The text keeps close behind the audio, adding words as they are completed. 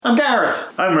I'm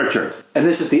Gareth. I'm Richard. And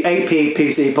this is the AP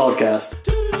PC podcast.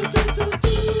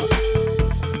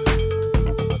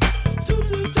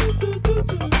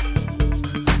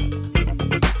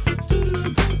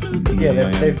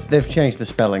 Yeah, they've changed the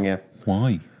spelling, yeah.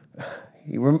 Why?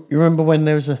 You remember when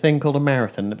there was a thing called a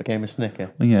marathon that became a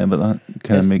snicker? Well, yeah, but that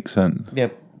kind of makes sense. Yeah.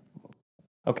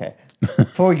 Okay.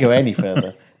 Before we go any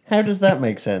further, how does that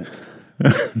make sense?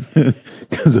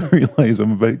 Because I realise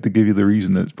I'm about to give you the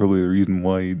reason that's probably the reason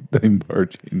why Dime Bar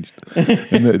changed.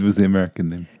 And that it was the American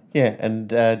name. Yeah, and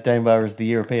Dame Bar is the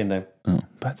European name. Oh,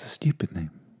 that's a stupid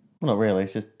name. Well, not really,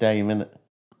 it's just Dame, innit?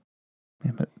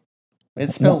 Yeah, but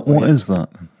It's spelled what weird. is that?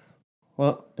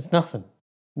 Well, it's nothing.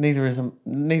 Neither is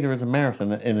a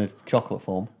marathon in a chocolate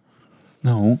form.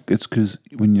 No, it's because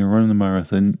when you're running a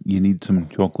marathon, you need some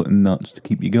chocolate and nuts to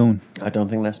keep you going. I don't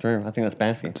think that's true. I think that's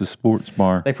bad for you. It's a sports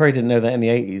bar. They probably didn't know that in the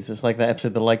 80s. It's like that episode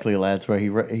of The Likely Lads where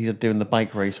he's doing the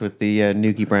bike race with the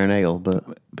Noogie Brown Ale. But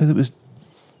it was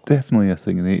definitely a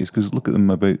thing in the 80s because look at them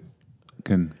about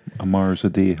a Mars a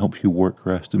day helps you work,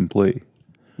 rest and play.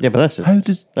 Yeah, but that's just How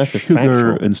does that's just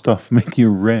sugar factual. and stuff make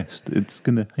you rest? It's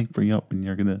going to hyper you up and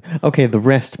you're going to... Okay, the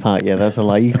rest part, yeah, that's a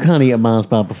lie. You can't eat a Mars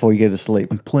bar before you go to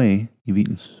sleep. And play, you've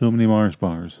eaten so many Mars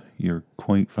bars, you're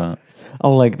quite fat.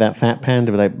 Oh, like that fat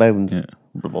panda without bones. Yeah.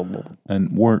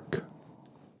 And work,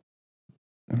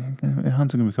 your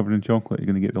hands are going to be covered in chocolate. You're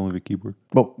going to get it all over your keyboard.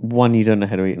 But one, you don't know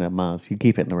how to eat a Mars. You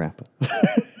keep it in the wrapper.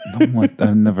 No,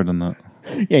 I've never done that.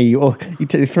 Yeah,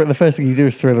 the first thing you do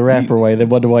is throw the wrapper away, then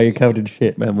wonder why you're covered in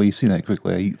shit. Well, you've seen how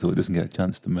quickly I eat, though. It doesn't get a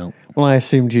chance to melt. Well, I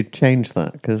assumed you'd change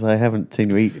that because I haven't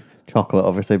seen you eat chocolate,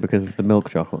 obviously, because of the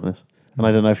milk chocolateness. And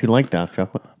I don't know if you like dark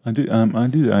chocolate. I do. I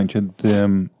actually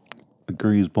had a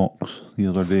Grey's box the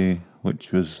other day,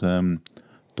 which was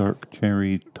dark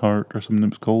cherry tart or something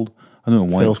it was called. I don't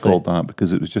know why it was called that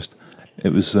because it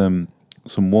was some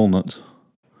walnuts,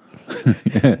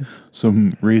 yeah,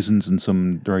 some raisins and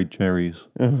some dried cherries,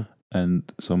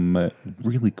 and some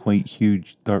really quite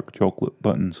huge dark chocolate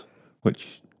buttons,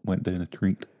 which went down a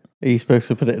treat. Are you supposed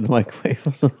to put it in the microwave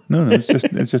or something? No, it's just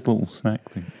a little snack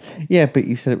thing. Yeah, but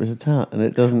you said it was a tart, and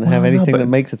it doesn't have anything that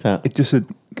makes a tart. It just said,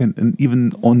 and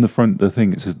even on the front of the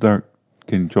thing, it says dark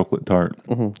chocolate tart.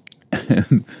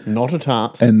 Not a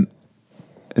tart. And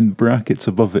in brackets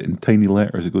above it, in tiny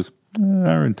letters, it goes,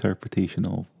 our interpretation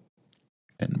of,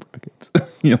 in brackets.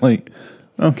 You're like,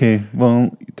 okay,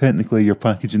 well, technically your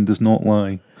packaging does not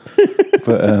lie.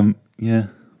 But, yeah.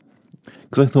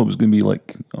 Because I thought it was going to be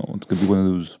like, it's going to be one of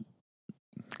those,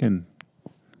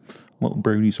 little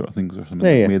brownie sort of things or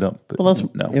something made up. But well,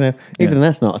 that's, no. Even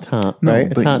that's not a tart, right?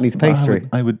 A tart needs pastry.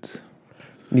 I would.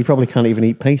 And you probably can't even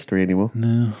eat pastry anymore.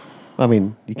 No. I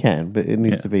mean, you can, but it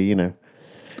needs to be,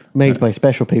 made by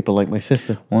special people like my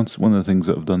sister. One of the things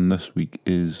that I've done this week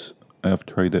is I have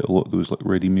tried out a lot of those like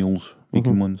ready meals,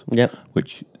 vegan ones. Yep.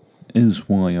 Which is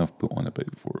why I've put on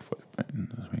about 4 or 5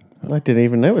 pounds this week. I didn't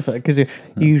even notice that because you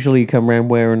usually come around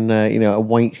wearing, a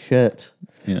white shirt,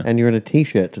 and you're in a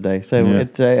t-shirt today, so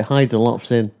it hides a lot of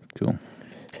sin. Cool.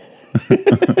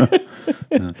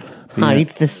 Hide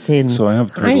the sin. So I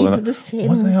have tried hide the sin.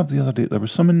 What did I have the other day? There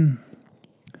was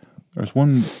there's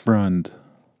one brand,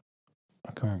 I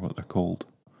can't remember what they're called,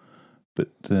 but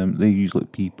they use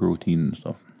like pea protein and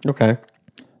stuff. Okay.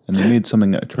 And they made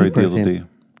something that I tried the other day.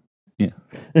 Yeah.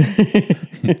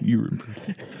 You were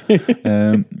impressed.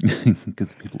 Because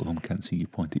the people at home can't see you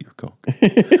point at your cock.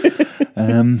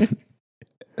 And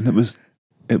it was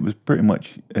pretty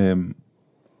much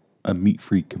a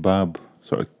meat-free kebab,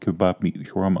 sort of kebab meat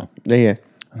shawarma. Yeah.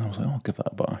 And I was like, I'll give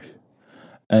that a bash.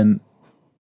 And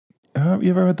have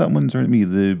you ever had that one,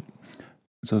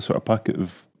 it's a sort of packet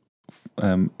of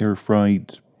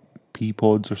air-fried pea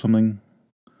pods or something.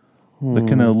 They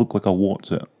kind of look like a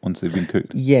Wotsit once they've been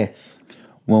cooked. Yes.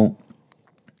 Well,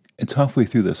 it's halfway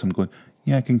through this, I'm going,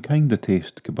 yeah, I can kind of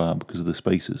taste kebab because of the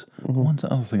spices. What's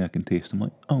the other thing I can taste? I'm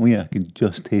like, oh yeah, I can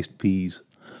just taste peas.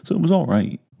 So it was all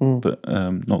right, but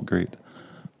not great.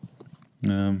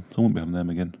 So I won't be having them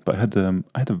again. But I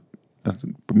think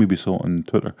maybe saw it on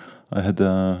Twitter. I had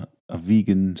a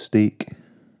vegan steak.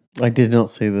 I did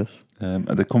not see this. I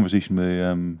had a conversation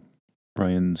with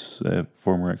Brian's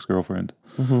former ex-girlfriend,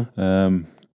 current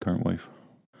wife,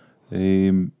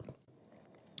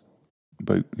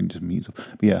 about just meat and stuff.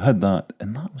 But yeah, I had that,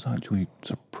 and that was actually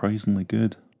surprisingly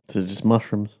good. So just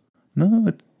mushrooms? No,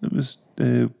 it was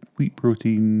wheat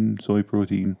protein, soy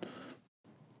protein,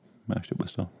 mashed up with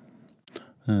stuff.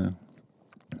 But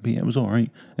yeah, it was all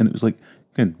right, and it was like,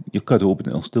 again, you cut it open,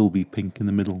 it'll still be pink in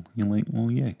the middle. You're like, well,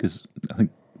 yeah, because I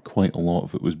think quite a lot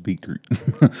of it was beetroot,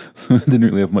 so I didn't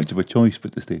really have much of a choice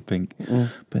but to stay pink.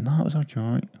 But no, it was actually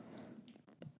all right.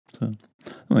 So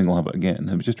I don't think I'll have it again.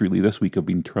 It was just really this week I've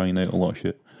been trying out a lot of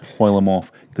shit while I'm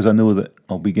off because I know that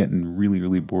I'll be getting really,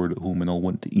 really bored at home and I'll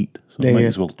want to eat. So I might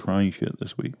as well try shit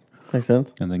this week. Makes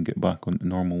sense. And then get back on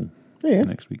normal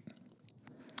next week.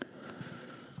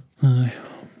 Oh,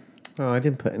 I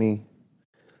didn't put any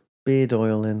beard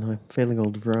oil in. I'm feeling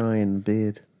all dry in the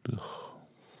beard.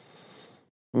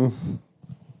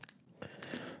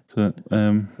 So,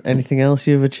 anything else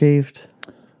you've achieved?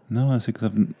 No, I think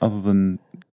other than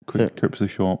quick trips to the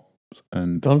shops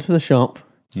and gone to the shop.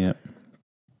 Yeah.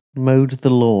 Mowed the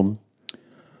lawn.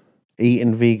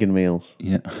 Eaten vegan meals.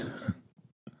 Yeah.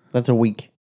 That's a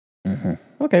week.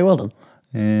 Mm-hmm. Okay, well done.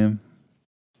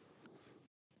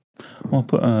 Well, I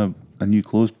put a new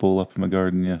clothes pole up in my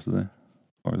garden yesterday,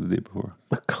 or the day before.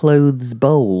 A clothes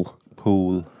bowl?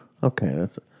 Pole. Okay,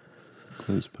 that's it.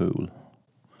 Clothes pole.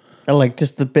 And like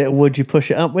just the bit of wood you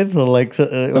push it up with, or like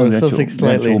or something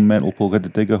slightly. The actual metal pole. I had to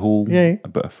dig a hole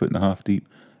about 1.5 feet deep.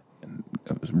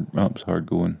 That was hard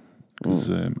going because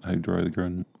how dry the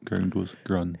ground was.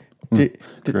 Ground.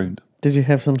 Did you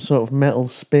have some sort of metal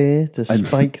spear to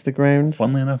spike the ground?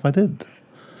 Funnily enough, I did.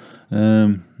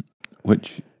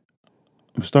 Which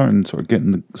I'm starting sort of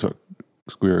getting the sort of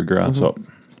square grass up,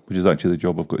 which is actually the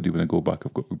job I've got to do when I go back.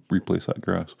 I've got to replace that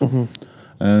grass.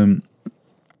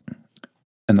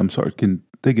 And I'm sort of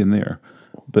digging there,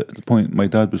 but at the point my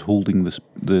dad was holding the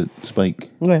spike,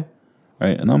 right,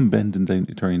 and I'm bending down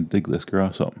to try and dig this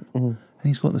grass up, and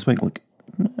he's got the spike like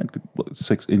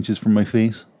 6 inches from my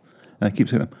face, and I keep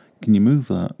saying, "Can you move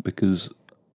that? Because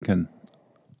I'm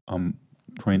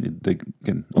trying to dig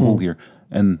a hole here,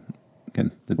 and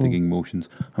the digging motions.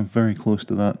 I'm very close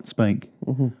to that spike.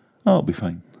 Oh, it'll be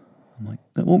fine." I'm like,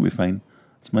 "That won't be fine.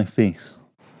 It's my face,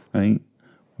 right?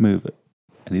 Move it."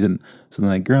 And he didn't. So then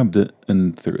I grabbed it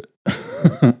and threw it.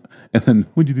 And then,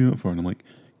 what'd you do that for? And I'm like,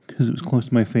 because it was close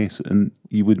to my face and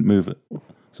you wouldn't move it.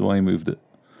 So I moved it.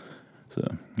 So,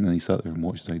 and then he sat there and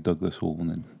watched as I dug this hole and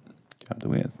then jabbed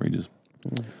away at it for ages.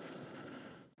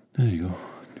 There you go.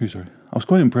 Sorry. I was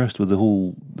quite impressed with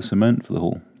the cement for the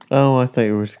hole. Oh, I thought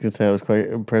you were just going to say I was quite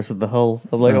impressed with the hole.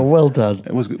 I'm like, well done.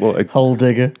 It was hole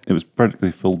digger. It was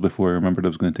practically filled before I remembered I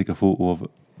was going to take a photo of it.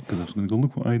 Because I was going to go,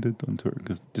 look what I did on Twitter,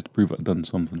 just to prove I'd done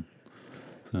something.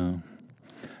 So,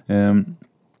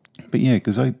 but yeah,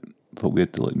 because I thought we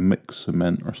had to like mix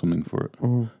cement or something for it,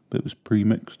 but it was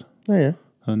pre-mixed. Oh yeah,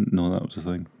 I didn't know that was a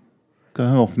thing.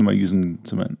 How often am I using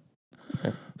cement?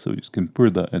 Yeah. So we just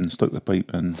poured that in, stuck the pipe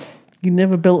in. You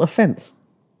never built a fence?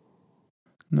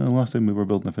 No, last time we were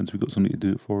building a fence, we got somebody to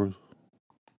do it for us.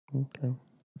 Okay.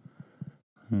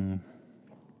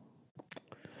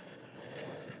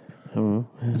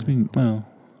 It's been, the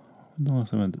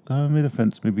last time I made a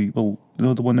fence, maybe, the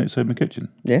one outside my kitchen.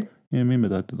 Yeah? Yeah, me and my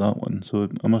dad did that one, so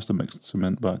I must have mixed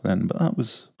cement back then, but that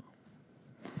was...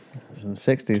 It was in the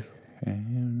 60s.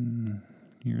 10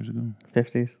 years ago.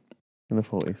 50s? In the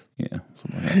 40s? Yeah,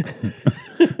 something like that.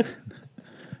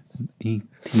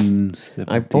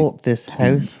 1870. I bought this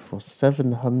house for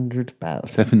 £700.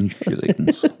 7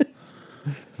 shillings.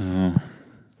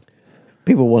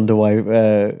 People wonder why,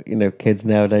 kids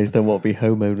nowadays don't want to be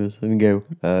homeowners and go,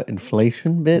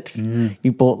 inflation, bitch?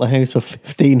 You bought the house for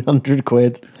 1,500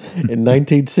 quid in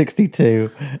 1962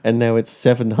 and now it's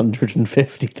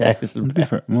 750,000. To be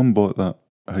fair, Mum bought that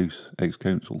house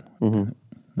ex-council.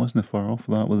 Wasn't far off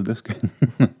that with a discount.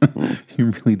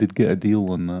 You really did get a deal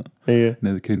on that. Yeah.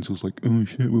 Now the council's like, oh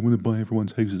shit, we want to buy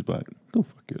everyone's houses back. Go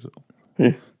fuck yourself.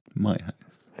 My house.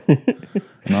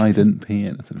 And I didn't pay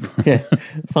anything for it. Yeah,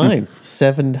 fine.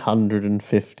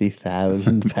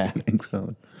 £750,000.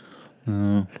 Exactly.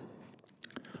 You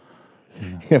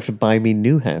have to buy me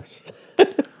new house.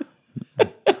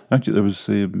 Actually, there was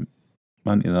Auntie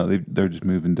and that they're just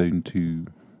moving down to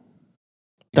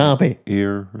Derby,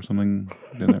 Ayr or something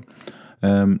down there.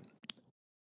 And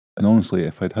honestly,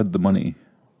 if I'd had the money,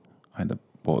 I'd have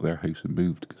bought their house and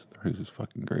moved because their house is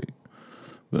fucking great.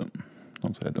 But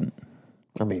obviously, I don't.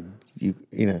 I mean, you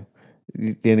know,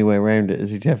 the only way around it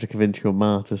is you'd have to convince your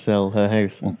ma to sell her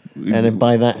house and then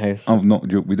buy that house. I've not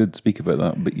joked. We did speak about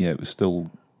that, but yeah, it was still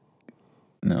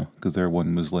no, because their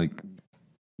one was like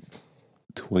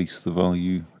twice the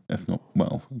value, if not,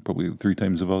 probably 3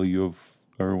 times the value of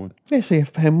our one. Yeah, so you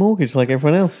have to pay a mortgage like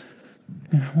everyone else.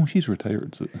 Yeah, well, she's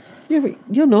retired, so. Yeah, but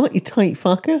you're not, you tight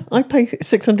fucker. I pay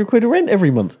 600 quid of rent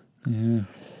every month. Yeah.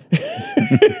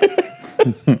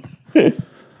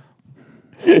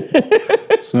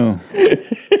 So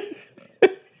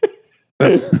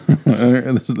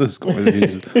this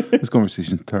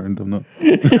conversation turned. I'm not.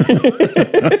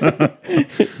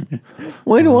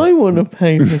 Why do I want to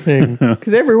pay the thing?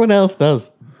 Because everyone else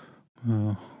does.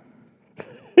 Oh.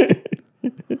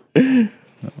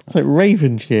 It's like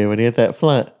Ravenshire when he had that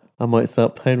flat. I might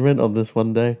start paying rent on this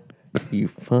one day. You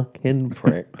fucking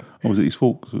prick. Oh, was it his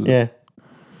folks? Was Yeah.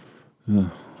 Yeah.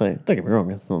 So, don't get me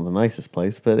wrong, it's not the nicest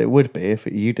place, but it would be if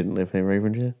you didn't live in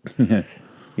Ravenshire. Yeah.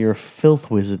 You're a filth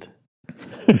wizard.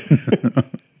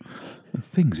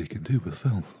 Things he can do with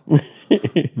filth.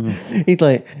 He's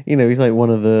like, he's like one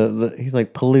of he's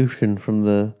like pollution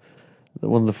from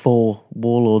one of the 4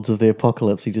 warlords of the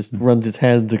apocalypse. He just runs his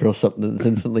hands across something that's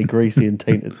instantly greasy and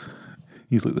tainted.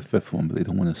 He's like the 5th one, but they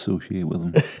don't want to associate with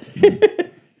him.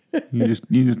 You just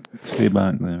stay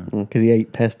back there. Because he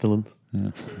ate pestilence.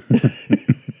 Yeah.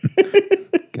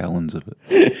 Gallons of it.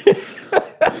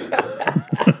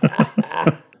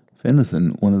 If anything,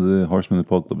 one of the Horsemen of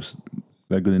the Apocalypse,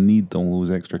 they're going to need all those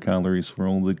extra calories for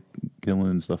all the killing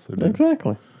and stuff they're doing.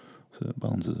 Exactly. So it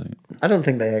balances out. I don't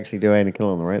think they actually do any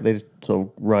killing, right? They just sort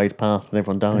of ride past and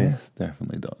everyone dies. Death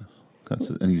definitely does. That's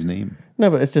it. And his name. No,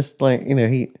 but it's just like,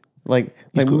 he... Like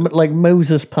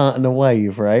Moses parting a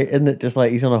wave, right? Isn't it just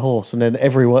like he's on a horse and then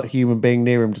every human being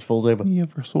near him just falls over? You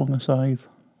ever swung a scythe?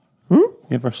 You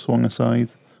ever swung a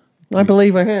scythe? I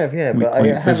believe I have, yeah. But I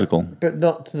haven't, physical. but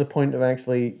not to the point of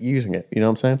actually using it. You know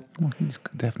what I'm saying? Well, he's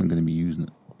definitely going to be using it.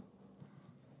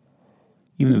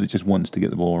 Even if it just wants to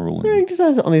get the ball rolling. Yeah, he just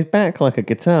has it on his back like a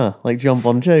guitar, like John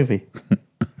Bon Jovi.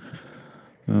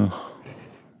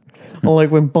 Or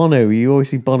like when Bono, you always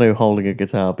see Bono holding a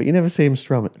guitar, but you never see him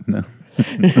strum it. No.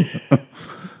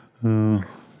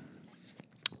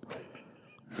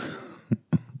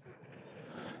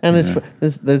 And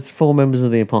there's 4 members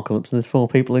of the Apocalypse, and there's 4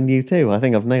 people in U2. I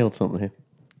think I've nailed something here.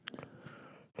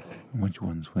 Which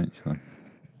one's which then?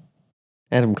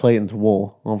 Adam Clayton's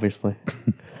War, obviously.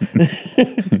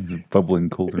 He's a bubbling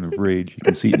cauldron of rage. You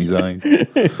can see it in his eyes.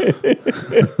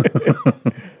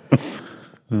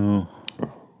 Oh.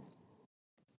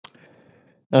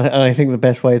 And I think the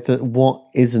best way to what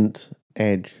isn't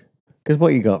Edge, because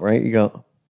what you got, right? You got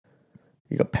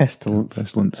pestilence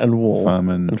and war,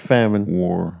 famine,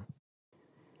 war,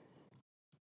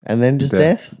 and then just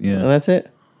death. Yeah, and that's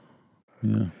it.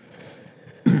 Yeah.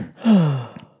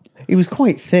 He was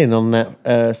quite thin on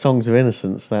that Songs of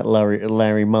Innocence, that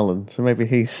Larry Mullen. So maybe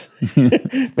he's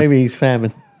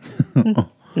famine.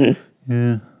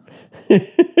 Yeah.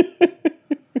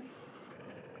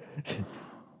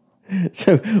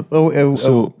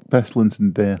 So pestilence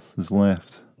and death is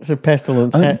left. So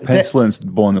pestilence. Pestilence,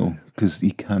 Bono, because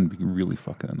he can be really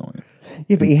fucking annoying.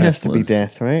 Yeah, but he has to be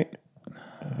death, right?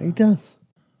 He does.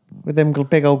 With them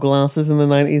big old glasses in the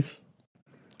 90s.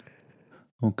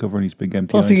 All covering his big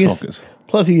empty eye sockets.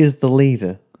 Plus, he is the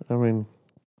leader. I mean,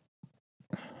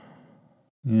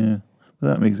 yeah, but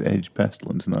that makes Edge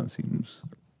pestilence, and that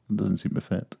doesn't seem to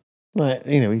fit. Like,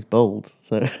 he's bald,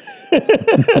 so.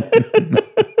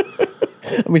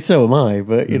 I mean, so am I,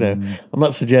 but I'm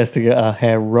not suggesting our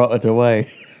hair rotted away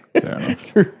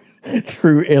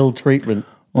through ill treatment.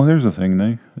 Well, there's a thing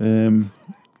now.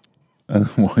 I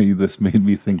don't know why this made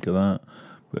me think of that,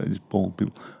 but it's bald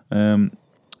people.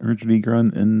 Richard E.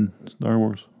 Grant in Star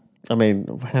Wars. I mean,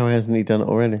 how hasn't he done it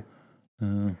already?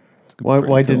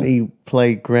 Why didn't he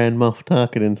play Grand Moff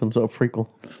Tarkin in some sort of prequel?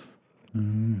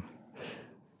 Well,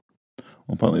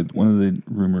 apparently one of the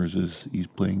rumours is he's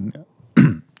playing...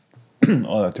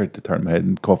 I tried to turn my head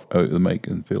and cough out of the mic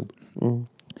and failed.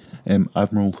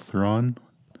 Admiral Thrawn.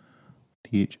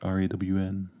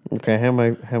 Thrawn. Okay, how am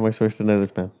I supposed to know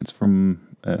this man? It's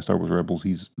from Star Wars Rebels.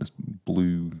 He's this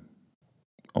blue,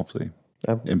 obviously,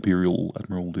 Imperial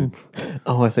Admiral dude.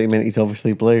 Oh, I thought you meant he's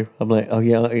obviously blue. I'm like, oh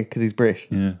yeah, because he's British.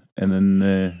 Yeah, and then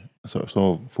I sort of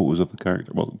saw photos of the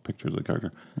character, well, pictures of the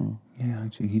character. Yeah,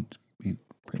 actually, he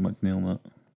pretty much nailed that.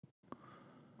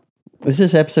 Is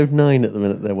this episode 9 at the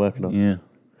minute they're working on? Yeah.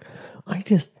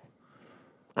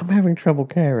 I'm having trouble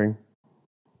caring.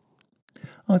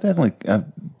 I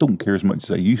don't care as much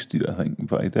as I used to, I think,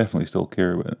 but I definitely still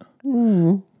care about it.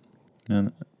 And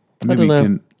maybe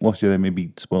Last Jedi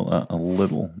maybe spoiled that a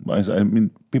little. But I mean,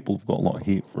 people have got a lot of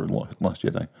hate for Last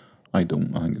Jedi. I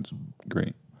don't. I think it's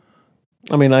great.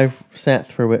 I mean, I've sat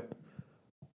through it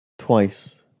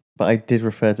twice, but I did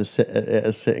refer to it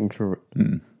as sitting through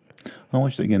it. I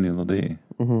watched it again the other day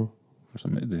for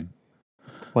something to do.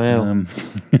 Wow.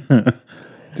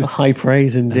 High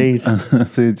praise indeed.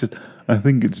 I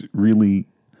think it's really...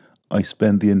 I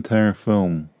spend the entire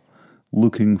film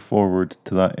looking forward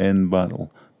to that end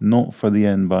battle. Not for the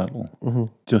end battle.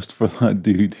 Just for that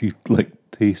dude who,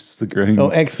 tastes the ground.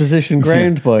 Oh, exposition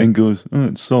ground boy. And goes, oh,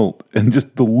 it's salt. And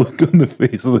just the look on the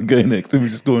face of the guy next to him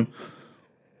is just going,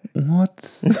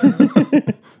 what?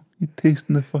 You're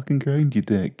tasting the fucking ground, you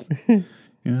dick.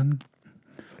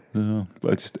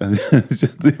 But it's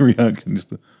just the reaction,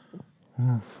 just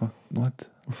Oh, fuck, what?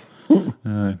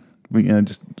 But yeah,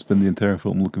 just spend the entire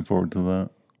film looking forward to that.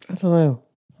 I don't know.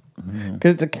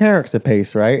 Because it's a character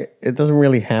piece, right? It doesn't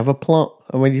really have a plot.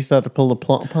 And when you start to pull the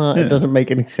plot apart, it doesn't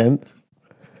make any sense.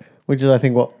 Which is, I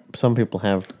think, what some people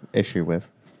have issue with.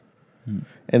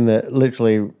 In that,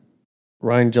 literally,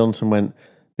 Rian Johnson went,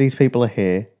 these people are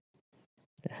here.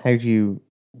 How do you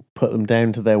put them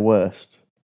down to their worst?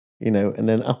 And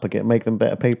then up again, make them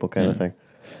better people kind of thing.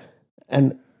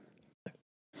 And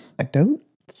I don't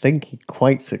think he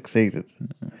quite succeeded.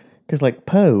 Because,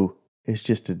 Poe is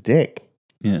just a dick.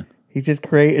 Yeah. He just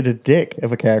created a dick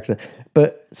of a character,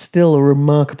 but still a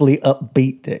remarkably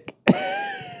upbeat dick.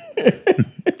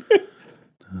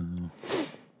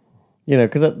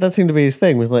 Because that seemed to be his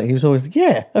thing, was he was always,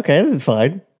 yeah, okay, this is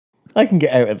fine. I can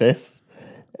get out of this.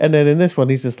 And then in this one,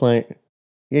 he's just like,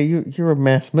 yeah, you're a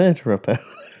mass murderer, Poe.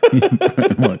 Yeah,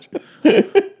 pretty much.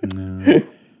 No.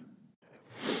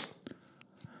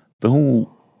 The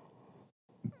whole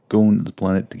going to the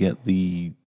planet to get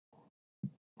the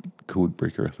code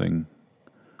breaker thing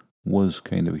was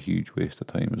kind of a huge waste of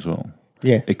time as well.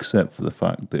 Yes. Except for the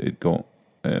fact that it got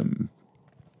Benicio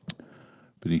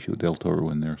del Toro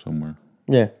in there somewhere.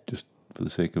 Yeah. Just for the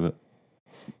sake of it.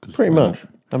 Pretty much.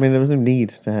 I mean, there was no need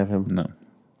to have him. No.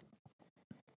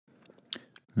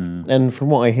 And from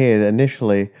what I hear,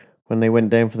 initially, when they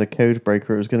went down for the code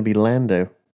breaker, it was going to be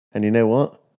Lando. And you know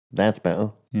what? That's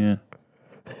better. Yeah.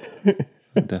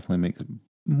 That definitely makes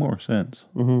more sense.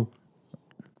 Mm-hmm.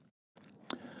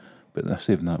 But they're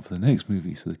saving that for the next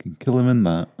movie so they can kill him in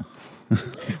that.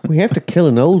 We have to kill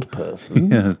an old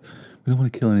person. Yeah. We don't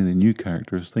want to kill any of the new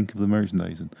characters. Think of the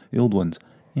merchandising. The old ones.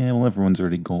 Yeah, well, everyone's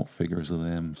already got figures of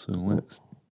them, so let's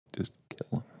just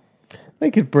kill them. They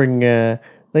could bring...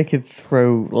 they could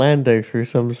throw Lando through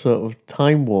some sort of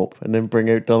time warp and then bring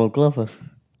out Donald Glover.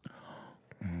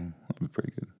 That'd be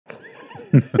pretty good.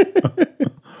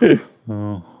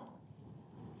 Oh.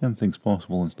 Anything's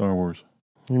possible in Star Wars.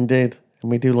 Indeed. And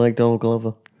we do like Donald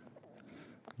Glover.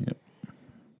 Yep.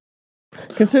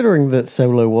 Considering that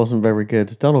Solo wasn't very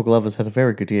good, Donald Glover's had a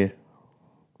very good year.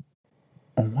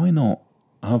 Oh, why not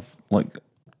have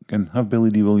Billy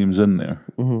D. Williams in there,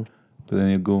 but then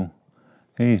you go,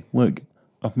 hey, look,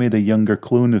 I've made a younger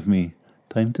clone of me.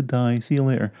 Time to die. See you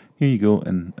later. Here you go,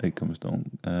 and out comes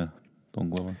Don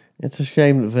Glover. It's a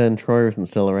shame that Vern Troyer isn't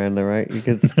still around, though, right? You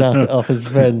could start it off as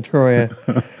Vern Troyer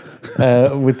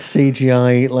with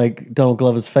CGI, Donald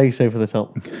Glover's face over the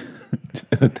top.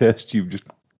 In a test tube, just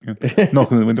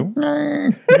knocking on the window.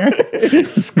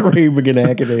 Screaming in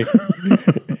agony.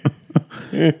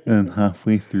 And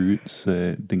halfway through it's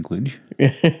Dinklage.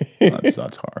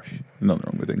 That's harsh. Nothing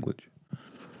wrong with Dinklage.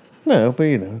 No, but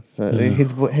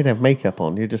he'd have makeup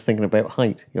on. You're just thinking about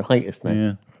height. You're heightist now.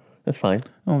 Yeah. That's fine.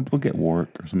 Oh, we'll get work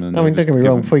or something. I mean, don't get me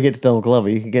wrong. Before you get to Donald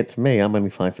Glover, you can get to me. I'm only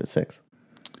 5'6".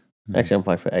 Actually, I'm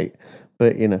 5'8".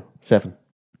 But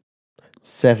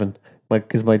 7.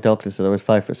 Because my doctor said I was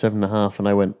 5'7.5", and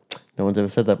I went, no one's ever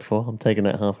said that before. I'm taking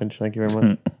that ½ inch. Thank you very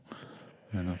much.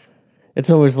 Fair enough.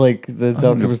 It's always like the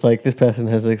doctor was like, this person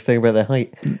has a thing about their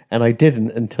height, and I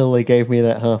didn't until they gave me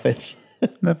that ½ inch.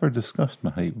 Never discussed my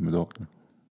height with my doctor.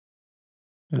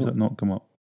 Does that not come up?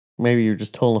 Maybe you're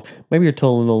just tall enough. Maybe you're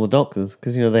taller than all the doctors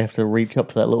because they have to reach up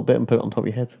to that little bit and put it on top of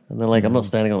your head, and they're like, "I'm not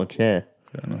standing on a chair."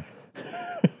 Fair enough.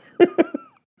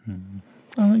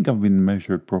 I think I've been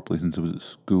measured properly since I was at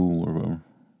school or whatever.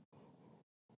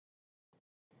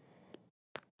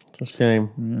 It's a shame.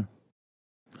 Yeah.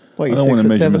 What, you're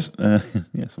 6'7"?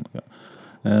 Yeah, something like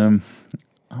that.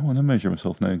 I want to measure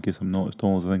myself now in case I'm not as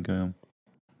tall as I think I am.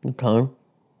 Okay.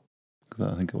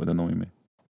 Because I think it would annoy me.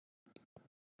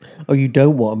 Oh, you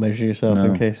don't want to measure yourself No.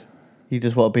 in case. You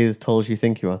just want to be as tall as you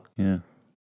think you are. Yeah.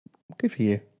 Good for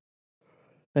you.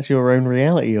 That's your own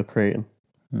reality you're creating.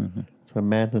 Mm-hmm. That's where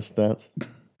madness starts.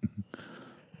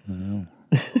 I know.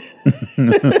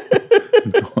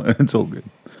 It's all good.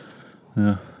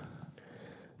 Yeah.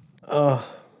 Oh.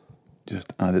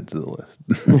 Just add it to the list.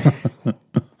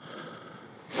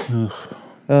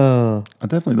 Oh. I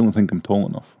definitely don't think I'm tall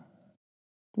enough.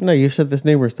 No, you've said this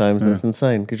numerous times. It's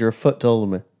insane because you're a foot taller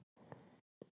than me.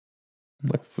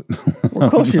 Well,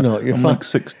 of course you're not. You're I'm like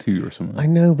 6'2" or something. I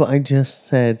know, but I just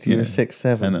said you were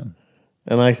 6'7". I know.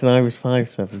 And I said I was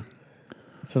 5'7".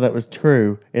 So that was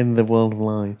true in the world of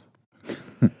lies.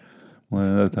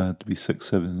 Well, that had to be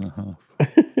 6'7.5".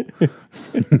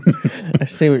 I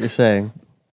see what you're saying.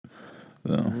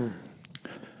 So.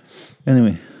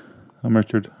 Anyway, I'm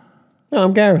Richard. No,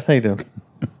 I'm Gareth. How you doing?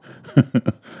 How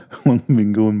long have we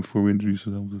been going before we introduce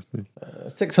ourselves this day?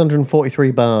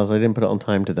 643 bars. I didn't put it on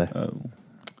time today.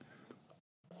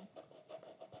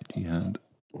 Jihad.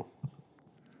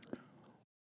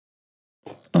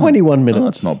 21 minutes. Oh,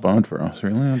 that's not bad for us,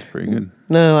 really. That's pretty good.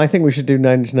 No, I think we should do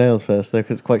Nine Inch Nails first, though,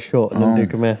 because it's quite short, and then do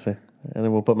Kamasi. And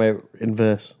then we'll put my in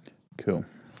verse. Cool.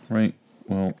 Right.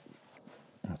 Well,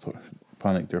 I thought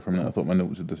panicked there for a minute. I thought my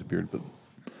notes had disappeared, but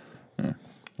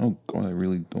oh god, I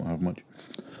really don't have much.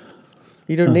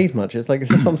 You don't need much. It's like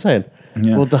that's what I'm saying.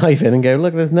 Yeah. We'll dive in and go.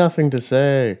 Look, there's nothing to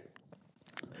say.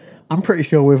 I'm pretty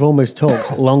sure we've almost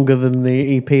talked longer than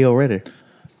the EP already.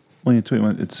 Well, yeah, 20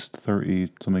 minutes. It's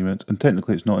 30 something minutes, and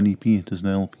technically it's not an EP. It is an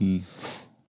LP.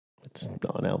 It's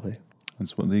not an LP.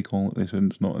 That's what they call it. They said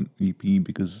it's not an EP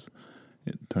because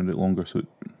it turned out longer. So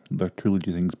their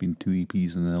trilogy thing's been 2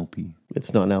 EPs and an LP.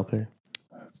 It's not an LP.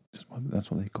 That's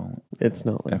what they call it. It's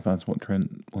not. If that's what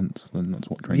Trent wants, then that's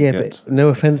what Trent Yeah, gets. but no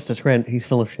offense to Trent, he's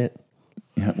full of shit.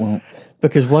 Yeah, well,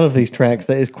 Because one of these tracks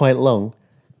that is quite long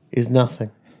is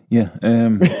nothing. yeah.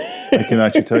 I can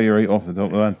actually tell you right off the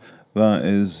top of that. That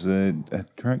is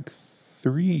track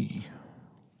 3,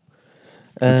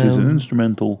 which is an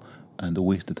instrumental and a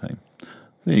waste of time.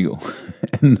 There you go.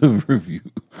 End of review.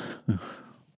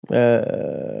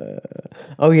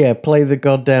 Oh yeah, play the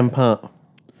goddamn part.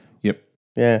 Yep.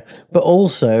 Yeah, but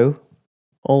also,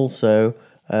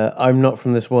 I'm Not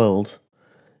From This World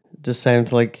just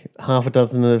sounds like half a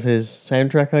dozen of his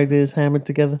soundtrack ideas hammered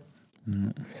together.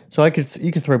 So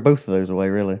you could throw both of those away,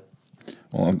 really.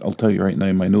 Well, I'll tell you right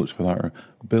now, my notes for that are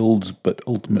builds, but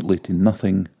ultimately to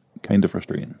nothing, kind of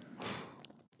frustrating.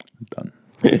 Done.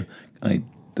 I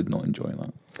did not enjoy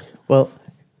that. Well,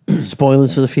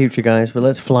 spoilers for the future, guys, but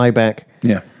let's fly back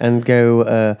and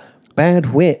go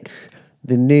Bad Witch,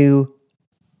 the new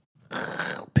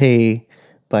P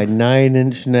by Nine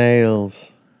Inch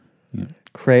Nails,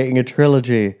 creating a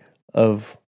trilogy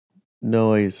of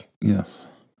noise. Yes.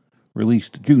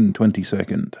 Released June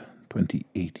 22nd,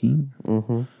 2018.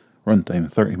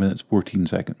 Runtime 30 minutes, 14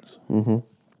 seconds.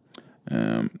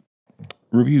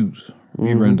 Reviews.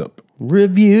 Review roundup.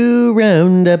 Review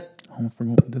roundup. Oh, I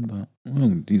forgot I did that.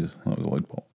 Oh, Jesus, that was a loud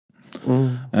pop.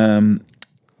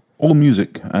 All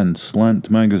Music and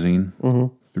Slant Magazine,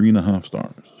 3.5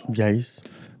 stars. Yes.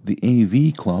 The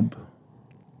AV Club,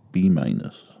 B-.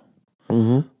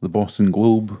 The Boston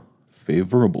Globe,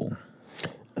 favorable.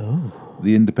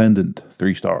 The Independent,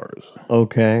 3 stars.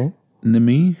 Okay.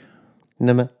 NME,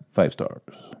 Number 5 stars.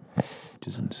 Which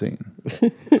is insane.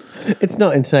 It's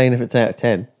not insane if it's out of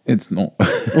 10. It's not.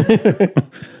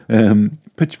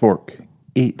 Pitchfork,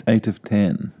 8 out of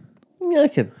 10. Yeah, I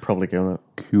could probably go on that.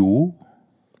 Cool.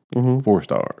 4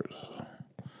 stars.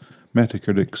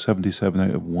 Metacritic, 77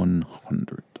 out of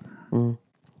 100.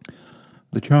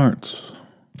 The charts.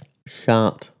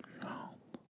 Chart.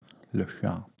 Le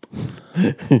Chart.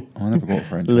 Oh, I never got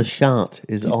French. Le Chart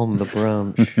is on the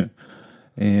branch.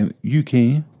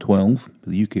 UK 12,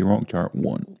 the UK Rock Chart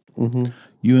 1.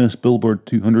 US Billboard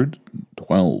 200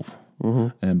 12.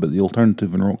 But the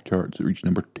alternative and rock charts it reached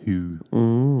number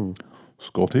 2.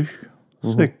 Scottish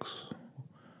 6.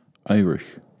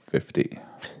 Irish 50.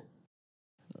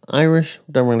 Irish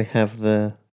don't really have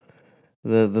the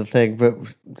thing, but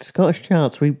Scottish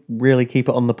charts we really keep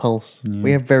it on the pulse.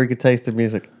 We have very good taste in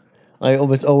music. I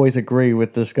almost always agree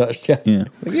with the Scottish chart. Yeah.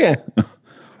 Yeah.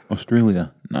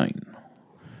 Australia 9.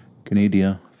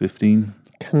 Canada 15.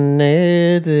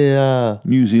 Canada.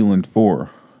 New Zealand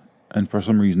 4. And for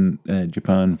some reason,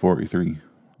 Japan 43.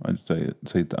 I'd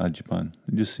say to add Japan.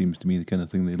 It just seems to me the kind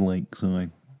of thing they'd like. So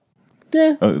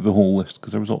out of the whole list,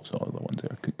 because there was also other ones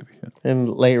there. I couldn't give a shit. And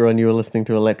later on, you were listening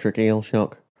to Electric Eel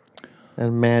Shock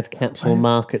and Mad Capsule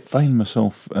Markets. I find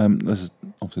myself, this is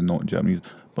obviously not Japanese,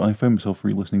 but I found myself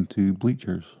re-listening to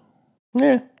Bleachers.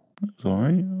 Yeah. It's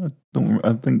alright. I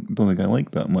don't think I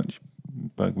liked that much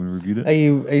back when we reviewed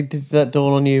it. Did that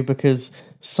dawn on you because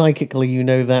psychically you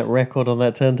know that record on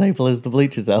that turntable is the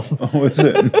Bleachers album? Oh, is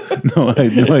it? No, I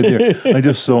had no idea. I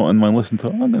just saw it in my listen to.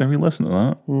 I'm going to re-listen to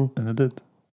that, and I did.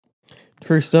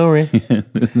 True story.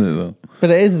 Isn't it though? But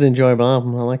it is an enjoyable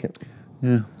album. I like it.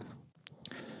 Yeah.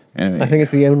 Anyway, I think it's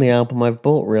the only album I've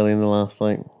bought really in the last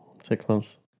 6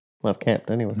 months. I've kept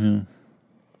anyway. Yeah.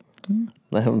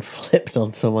 I haven't flipped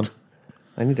on someone.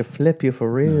 I need to flip you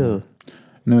for real.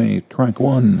 Anyway, track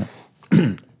 1.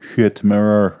 Shit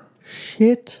Mirror.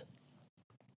 Shit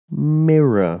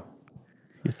Mirror.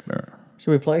 Shit Mirror.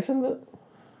 Should we play some of it?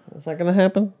 Is that going to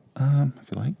happen?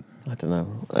 If you like. I don't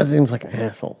know. That seems like an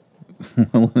asshole.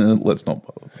 Let's not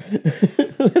bother.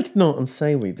 Let's not and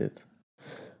say we did.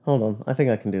 Hold on. I think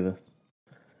I can do this.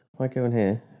 If I go in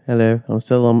here. Hello. I'm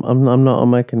still on. I'm not on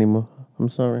mic anymore. I'm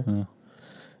sorry.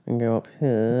 And go up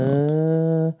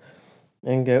here.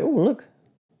 And go, oh, look.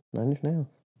 9 Inch Nails.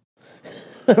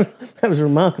 That was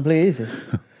remarkably easy.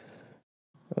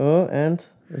 Oh, and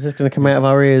Is this going to come out of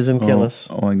our ears and kill us?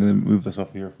 Oh, I'm going to move this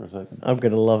off here for a second. I'm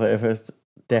going to love it if it's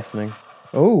deafening.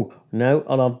 Oh, no,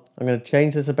 hold on. I'm going to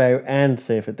change this about and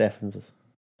see if it deafens us.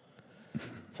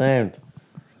 Sound.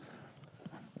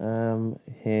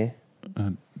 Here.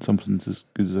 Something's as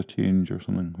good as a change or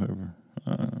something, whatever.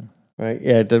 Right,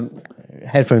 yeah,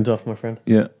 headphones off, my friend.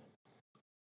 Yeah.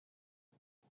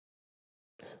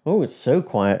 Oh, it's so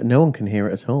quiet. No one can hear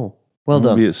it at all. Well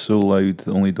done. Maybe it's so loud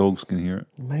that only dogs can hear it.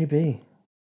 Maybe.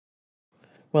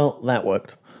 Well, that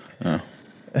worked. Oh.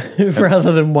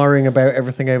 Rather than worrying about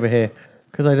everything over here,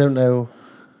 because I don't know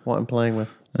what I'm playing with.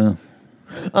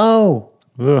 Oh!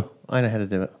 I know how to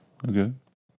do it. Okay.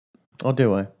 Or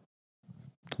do I?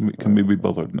 Can we be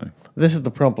bothered now? This is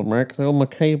the problem, right? Because all my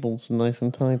cables are nice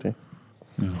and tidy.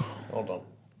 Hold on.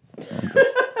 Okay.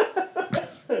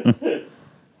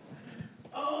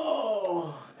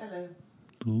 Oh, hello.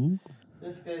 Ooh.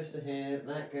 This goes to here,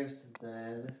 that goes to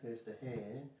there, this goes to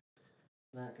here,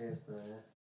 that goes there.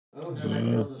 Oh no, that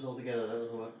fills us all together, that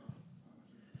doesn't work.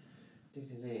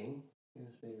 D-D-D,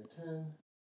 USB return.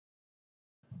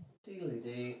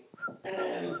 D-D-D.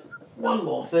 And one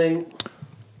more thing.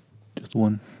 Just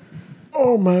one.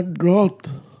 Oh my god.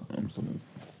 I'm just going to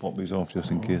pop these off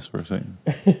just in case for a second.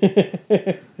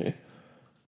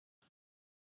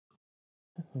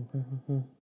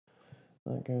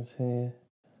 That goes here.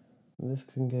 This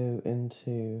can go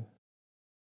into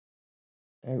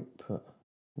output.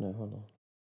 No, hold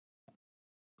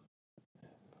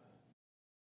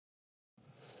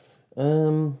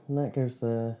on. That goes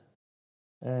there.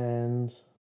 And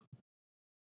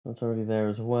that's already there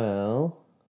as well.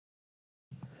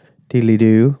 Deedly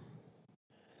do.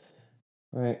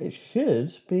 Right, it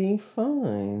should be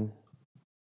fine.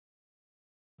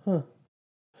 Huh.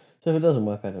 So if it doesn't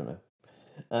work, I don't know.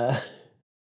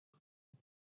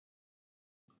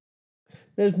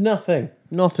 There's nothing.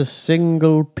 Not a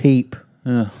single peep.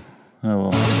 Yeah. Oh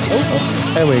well.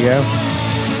 Oh, there we go.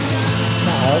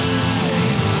 That helps.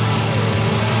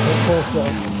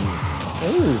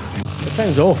 Ooh, it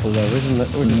sounds awful though, isn't it?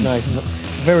 Which is nice.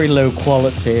 Very low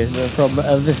quality. From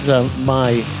this is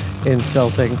my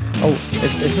insulting. Oh,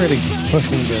 it's really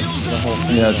pushing the whole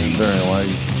thing. Yeah, it's very loud.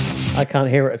 I can't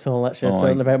hear it at all. Actually, it's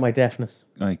something about my deafness.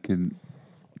 I could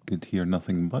hear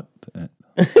nothing but it.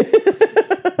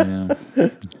 Yeah.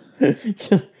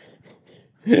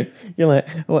 You're like,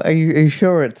 well, are you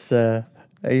sure it's not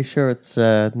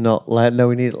loud? No,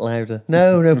 we need it louder.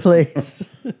 No, please.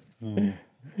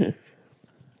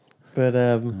 But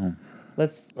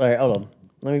let's. All right, hold on.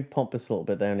 Let me pop this a little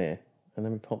bit down here, and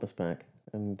let me pop this back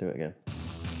and do it again.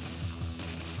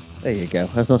 There you go.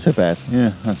 That's not so bad.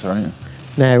 Yeah, that's all right.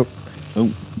 Now.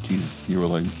 Oh, jeez, you were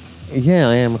loud. Yeah,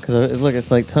 I am because look,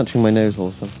 it's like touching my nose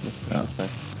or something. Yeah.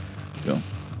 Go.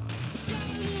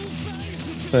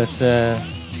 But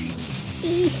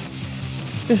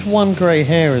this one grey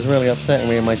hair is really upsetting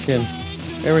me in my chin.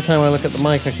 Every time I look at the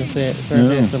mic, I can see it. It's right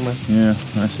here somewhere. Yeah,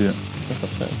 I see it. That's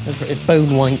upsetting. It's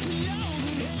bone white.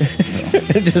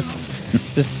 It just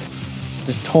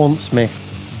taunts me.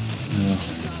 Yeah.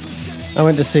 I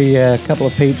went to see a couple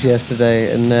of peeps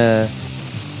yesterday, and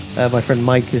my friend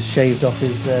Mike has shaved off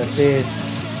his beard,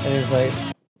 and he was like,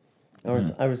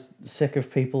 I was sick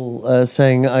of people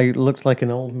saying I looked like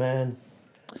an old man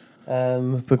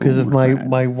because of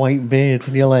my white beard,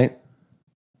 and you're like,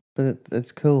 but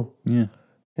it's cool. Yeah.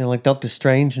 You know, like Doctor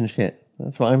Strange and shit.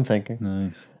 That's what I'm thinking.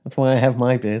 Nice. That's why I have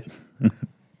my beard.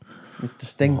 It's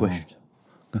distinguished.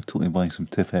 I'll totally buy some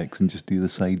Tipex and just do the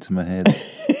sides of my head.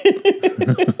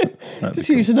 Just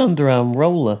use an underarm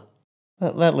roller.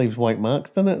 That leaves white marks,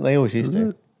 doesn't it? They always used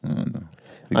to. Oh, no.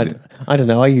 I don't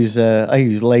know. I use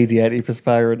Lady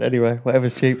Antiperspirant anyway.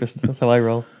 Whatever's cheapest. That's how I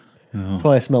roll. Oh. That's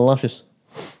why I smell luscious.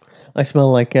 I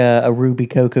smell like a Ruby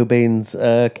Cocoa Beans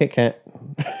Kit Kat.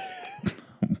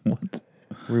 What?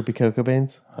 Ruby Cocoa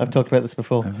Beans. I've talked about this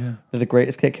before. Yeah. They're the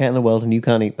greatest Kit Kat in the world, and you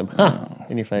can't eat them. Ha!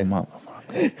 In your face.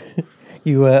 Motherfucker.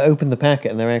 You open the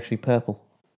packet, and they're actually purple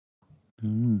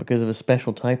because of a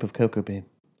special type of cocoa bean.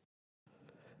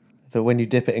 That when you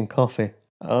dip it in coffee,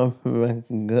 oh my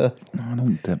god! I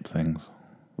don't dip things.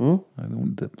 I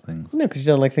don't dip things. No, because you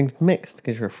don't like things mixed.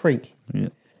 Because you're a freak. Yeah.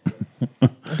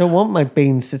 I don't want my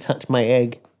beans to touch my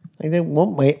egg. I don't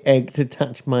want my egg to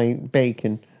touch my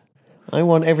bacon. I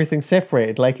want everything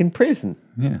separated, like in prison.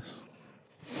 Yes,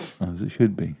 as it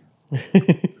should be.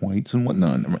 Whites and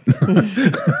whatnot.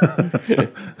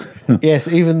 Yes,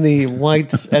 even the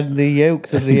whites and the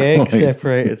yolks of the egg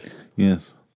separated.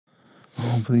 Yes.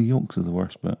 Oh, but the yolks are the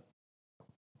worst bit.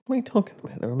 What are you talking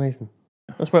about? They're amazing.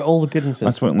 That's where all the goodness is.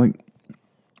 That's what, like,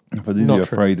 if I do a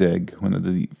fried egg, when I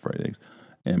do eat fried eggs,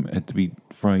 It had to be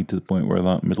fried to the point where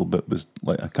that middle bit was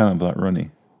like, I can't have that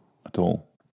runny at all.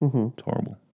 Mm-hmm. It's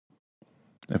horrible.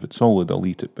 If it's solid, I'll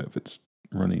eat it, but if it's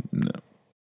runny, no.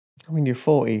 I mean, you're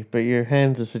 40, but your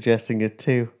hands are suggesting it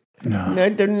too. No. I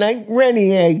don't like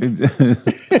runny egg. That's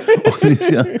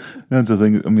the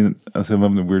thing. I mean, I'm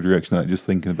having a weird reaction to that just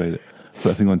thinking about it. But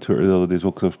I think on Twitter the other day as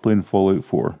well, because I was playing Fallout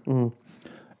 4,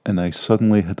 and I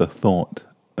suddenly had a thought.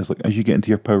 It's like, as you get into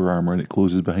your power armor and it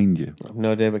closes behind you. I have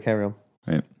no idea, but carry on.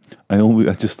 Right. I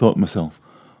just thought to myself,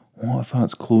 what if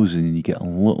that's closing and you get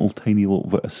a tiny little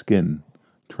bit of skin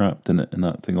trapped in it, and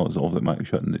that thing is automatically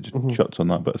shutting, it just shuts on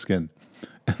that bit of skin.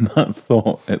 And that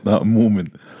thought at that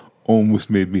moment almost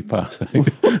made me pass out.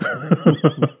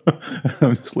 I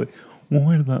was just like,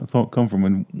 where did that thought come from,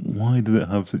 and why did it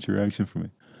have such a reaction for me?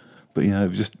 But yeah, it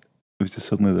was just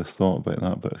suddenly this thought about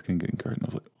that bit of skin getting curd, and I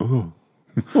was like, oh.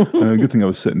 And a good thing I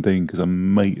was sitting down, because I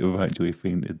might have actually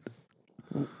fainted.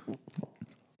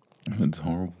 It's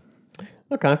horrible.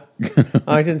 Okay.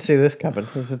 I didn't see this coming.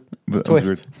 It's a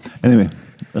twist. Anyway,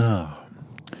 9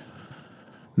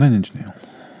 Inch Nails.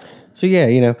 So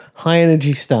yeah, high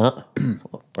energy start,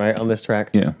 right, on this track.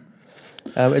 Yeah.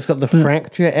 It's got the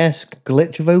Fracture-esque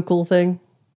glitch vocal thing,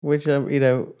 which, or maybe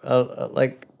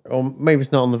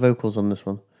it's not on the vocals on this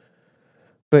one.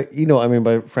 But you know what I mean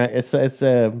by it's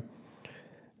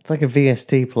like a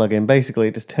VST plugin. Basically,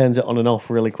 it just turns it on and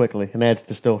off really quickly and adds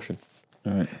distortion.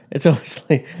 All right. It's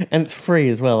obviously, and it's free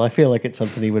as well. I feel like it's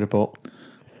something he would have bought.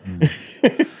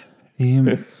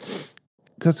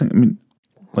 Because I mean,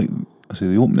 like I say,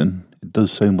 the opening, it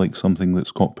does sound like something that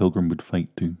Scott Pilgrim would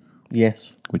fight to.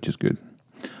 Yes, which is good.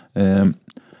 But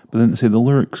then, say the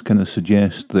lyrics kind of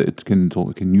suggest that it's kind of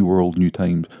like a new world, new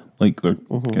times, like they're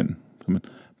getting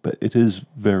something. But it is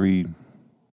very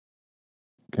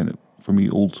kind of, for me,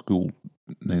 old school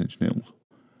 9 Inch Nails.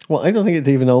 Well, I don't think it's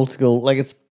even old school. Like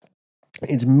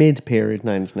it's mid-period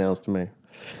 9 Inch Nails to me.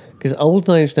 Because old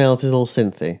 9 Inch Nails is all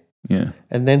synthy. Yeah.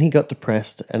 And then he got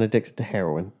depressed and addicted to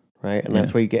heroin, right? And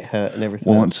that's where you get hurt and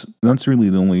everything else. That's really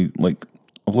the only, like,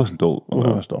 I've listened to all that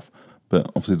other stuff, but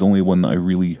obviously the only one that I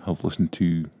really have listened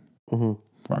to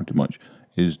far too much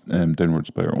is Downward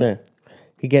Spiral. Yeah.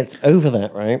 He gets over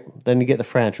that, right? Then you get the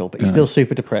Fragile, but he's still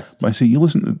super depressed. But I see, you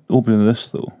listen to the opening of this,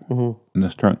 though, in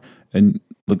this track, and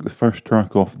like the first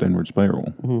track off Downward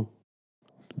Spiral,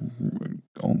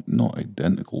 not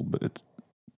identical, but it's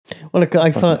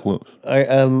I find close.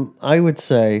 I would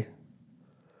say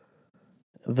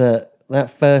that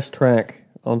first track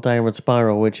on Downward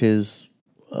Spiral, which is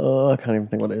I can't even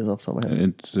think what it is off the top of my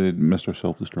head. It's Mr.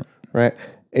 Self-Destruct, right?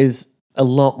 Is a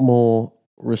lot more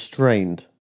restrained.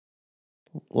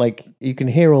 Like you can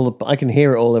hear I can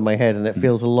hear it all in my head, and it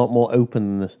feels a lot more open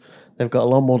than this. They've got a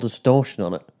lot more distortion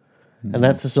on it, and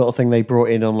that's the sort of thing they brought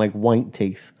in on like White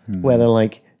Teeth, where they're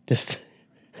like just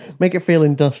make it feel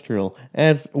industrial,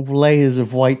 adds layers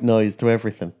of white noise to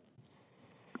everything.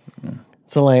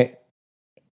 So like,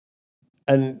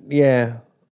 and yeah,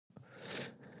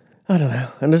 I don't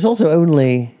know. And there's also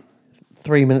only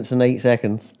 3 minutes and 8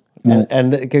 seconds,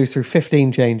 and it goes through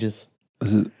 15 changes.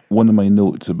 This is one of my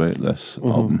notes about this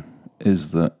album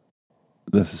is that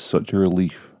this is such a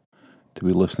relief to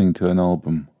be listening to an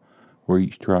album where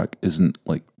each track isn't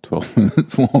like 12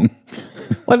 minutes long.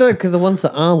 Well, no, because the ones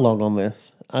that are long on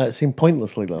this seem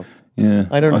pointlessly long. Yeah,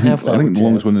 I think the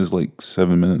longest one is like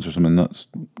 7 minutes or something. That's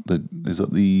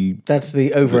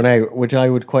the over and out, which I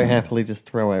would quite happily just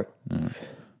throw out.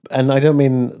 And I don't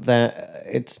mean that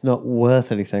it's not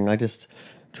worth anything.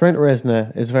 Trent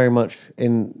Reznor is very much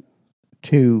in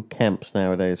 2 camps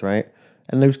nowadays, right?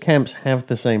 And those camps have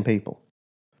the same people.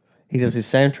 He does his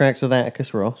soundtracks with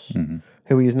Atticus Ross,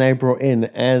 who he has now brought in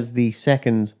as the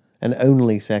second and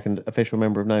only second official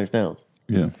member of 9 Inch Nails.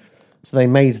 Yeah. So they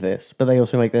made this, but they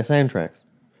also make their soundtracks.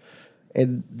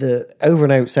 The Over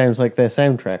and Out sounds like their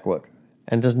soundtrack work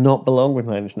and does not belong with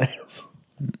 9 Inch Nails.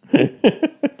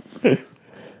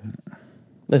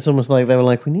 It's almost like they were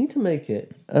like, we need to make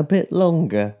it a bit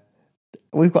longer.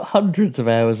 We've got hundreds of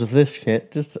hours of this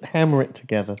shit. Just hammer it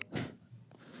together.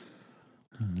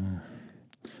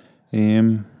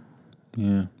 Yeah.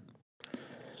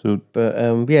 So,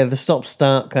 but the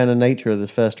stop-start kind of nature of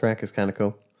this first track is kind of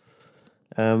cool.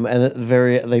 And at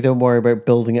they don't worry about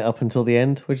building it up until the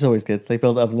end, which is always good. They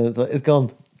build it up and then it's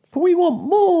gone. But we want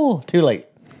more. Too late.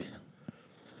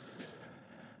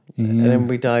 And then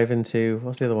we dive into,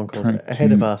 what's the other one called?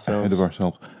 Ahead of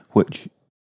Ourselves, which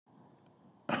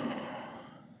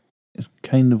is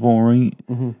kind of alright,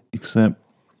 except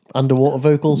underwater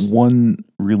vocals. One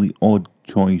really odd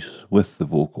choice with the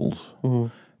vocals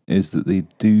is that they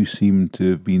do seem to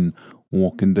have been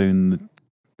walking down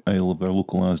aisle of their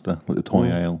local Asda, like the toy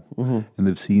aisle, and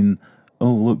they've seen,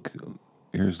 oh look,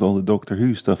 here's all the Doctor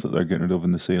Who stuff that they're getting rid of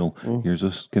in the sale. Here's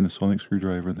this kind of sonic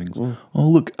screwdriver and things. Oh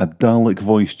look, a Dalek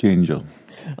voice changer.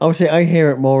 Obviously, I hear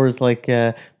it more as like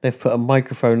they've put a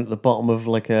microphone at the bottom of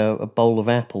like a bowl of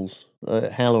apples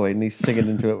at Halloween, and he's singing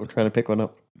into it. We're trying to pick one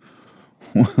up.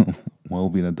 While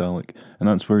being a Dalek, and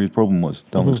that's where his problem was.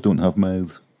 Daleks don't have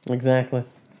mouths. Exactly.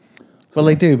 Well,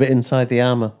 they do, but inside the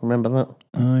armor. Remember that?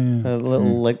 Oh yeah.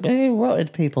 Little like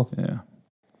rotted people. Yeah.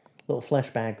 Little flesh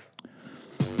bags.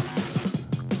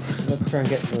 Let's try and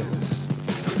get to this.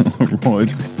 Right.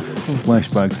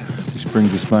 Flashbacks. Which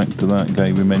brings us back to that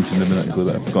guy we mentioned a minute ago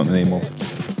that I've forgotten the name of.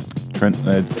 Troy.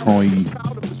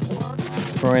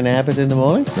 Troy Abbott in the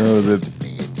morning? Oh, the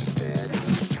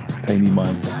tiny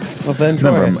man. Well, then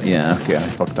Troy. Yeah, okay, I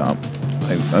fucked up.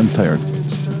 I'm tired.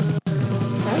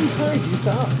 I'm tired, you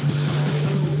stop.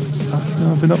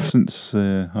 I've been up since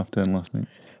 10:30 last night.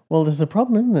 Well, there's a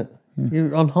problem, isn't it? Yeah.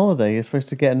 You're on holiday, you're supposed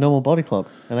to get a normal body clock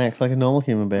and act like a normal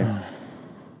human being.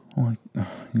 Well,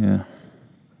 yeah,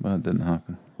 but that didn't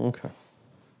happen. Okay.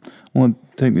 Well,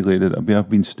 technically I did. I've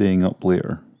been staying up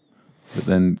later, but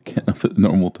then getting up at the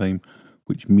normal time,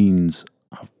 which means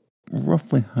I've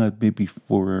roughly had maybe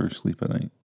 4 hours sleep a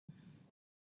night.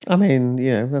 I mean,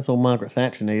 that's all Margaret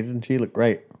Thatcher needed, and she looked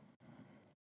great.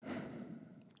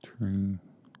 True.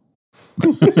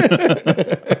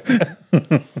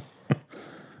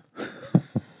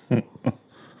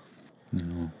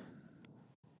 No.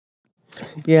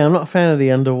 Yeah, I'm not a fan of the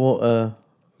underwater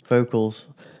vocals,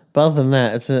 but other than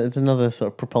that, it's another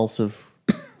sort of propulsive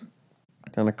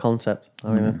kind of concept.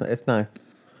 I mean, it's nice.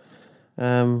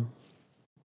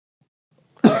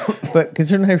 But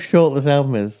considering how short this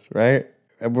album is, right?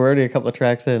 And we're only a couple of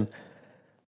tracks in.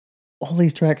 All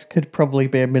these tracks could probably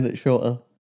be a minute shorter.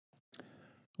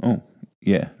 Oh,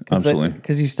 yeah, absolutely.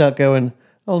 Because you start going,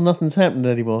 oh, nothing's happened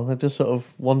anymore. They've just sort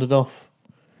of wandered off.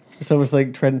 It's almost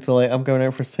like Trent's like, I'm going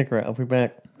out for a cigarette. I'll be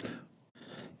back.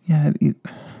 Yeah.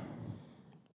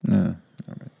 No.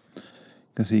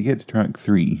 Because you get to track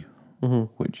 3,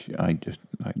 which I just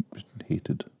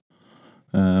hated.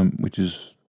 Which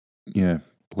is,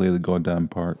 play the goddamn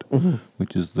part,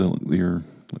 which is your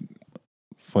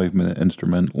 5-minute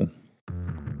instrumental.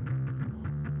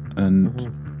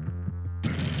 And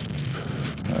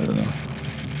I don't know.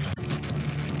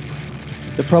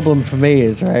 The problem for me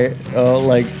is, right,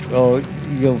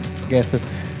 you'll guess that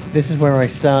this is where I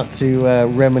start to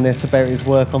reminisce about his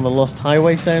work on the Lost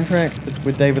Highway soundtrack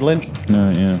with David Lynch.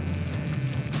 Yeah.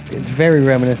 It's very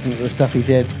reminiscent of the stuff he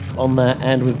did on that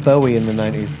and with Bowie in the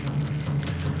 90s.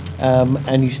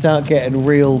 And you start getting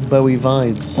real Bowie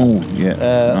vibes. Oh,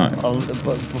 yeah.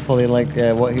 Before they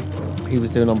what he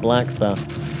was doing on Black Star,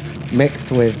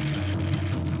 mixed with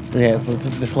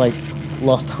this like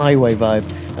Lost Highway vibe.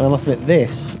 And I must admit,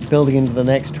 this building into the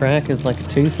next track is like a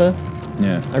twofer.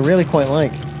 Yeah, I really quite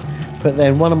like. But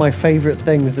then one of my favourite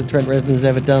things that Trent Reznor's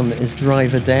ever done is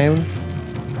Drive Her Down.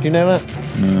 Do you know that?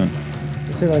 No.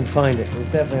 Let's see if I can find it.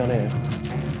 It's definitely on here.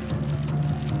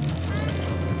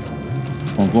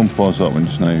 I'll go and pause that one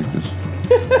just now because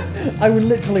I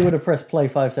literally would have pressed play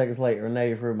 5 seconds later, and now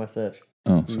you've ruined my search.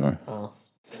 Oh, sorry.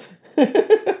 Arse.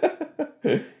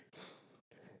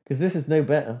 Because this is no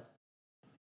better.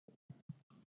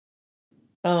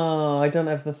 Oh, I don't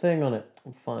have the thing on it.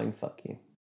 Fine, fuck you.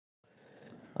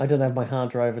 I don't have my hard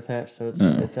drive attached, so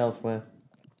it's elsewhere.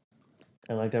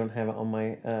 And I don't have it on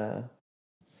my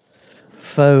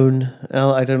phone.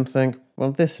 I don't think.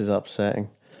 Well, this is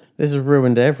upsetting. This has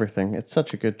ruined everything. It's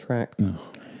such a good track. Oh.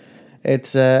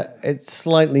 It's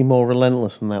slightly more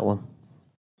relentless than that one,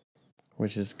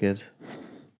 which is good.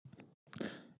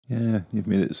 Yeah, you've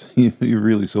made it. You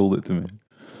really sold it to me.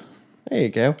 There you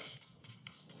go.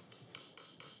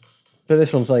 But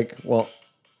this one's like, what?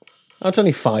 Oh, it's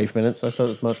only 5 minutes. I thought it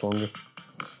was much longer.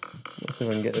 Let's see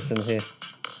if I can get this in here.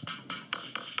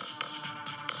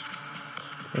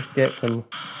 Let's get some...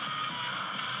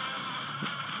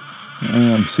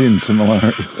 I'm seeing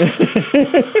similarities.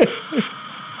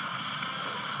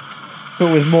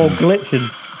 But with more glitching.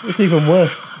 It's even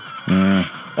worse. Yeah.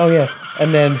 Oh, yeah.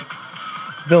 And then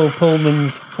Bill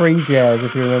Pullman's free jazz,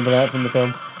 if you remember that from the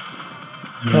film,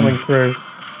 coming through.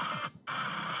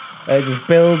 It just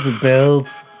builds and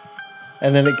builds,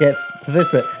 and then it gets to this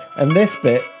bit. And this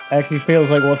bit actually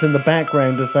feels like what's in the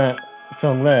background of that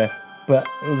song there, but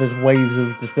there's waves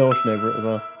of distortion over it as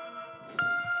well.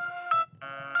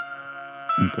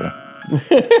 Okay.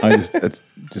 It's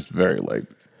just very light.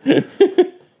 I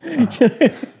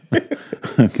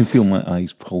can feel my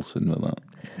eyes pulsing with that.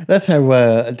 That's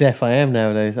how deaf I am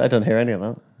nowadays. I don't hear any of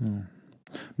that.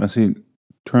 I see.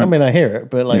 I mean, I hear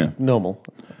it, but normal.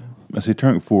 I say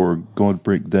track 4, God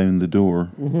Break Down the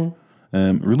Door.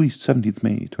 Released 17th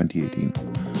May 2018.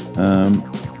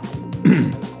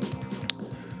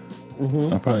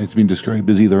 Apparently it's been described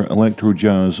as either electro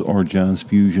jazz or jazz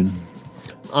fusion.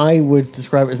 I would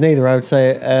describe it as neither. I would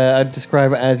say I'd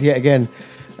describe it as, yet again,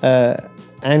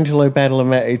 Angelo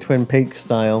Badalamenti Twin Peaks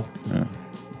style,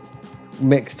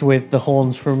 mixed with the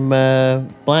horns from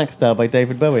Black Star by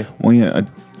David Bowie. Well, yeah,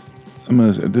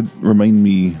 it did remind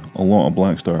me a lot of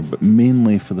Black Star, but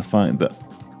mainly for the fact that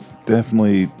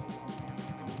definitely,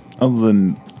 other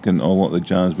than a lot of the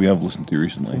jazz we have listened to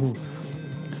recently,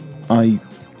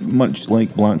 much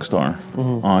like Black Star,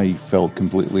 I felt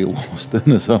completely lost in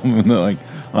this album. Like,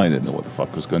 I didn't know what the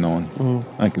fuck was going on.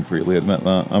 I can freely admit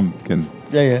that. I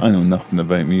know nothing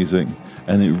about music,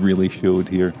 and it really showed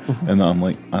here. And I'm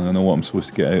like, I don't know what I'm supposed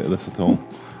to get out of this at all.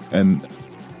 And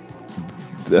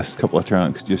this couple of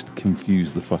tracks just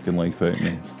confused the fucking life out of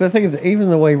me. But the thing is, even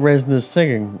the way Reznor's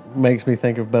singing makes me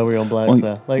think of Bowie on Black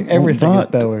Star. Like, everything is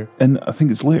Bowie. And I think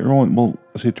it's later on, well,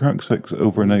 I say track 6,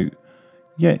 Over and Out.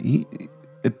 Yeah,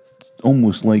 it's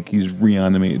almost like he's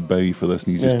reanimated Bowie for this,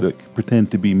 and he's just like,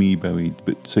 pretend to be me, Bowie,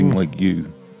 but sing like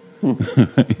you.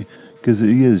 Because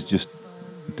he is just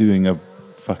doing a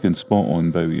fucking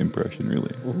spot-on Bowie impression,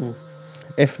 really.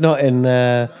 If not in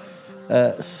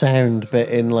sound, but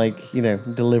in, like,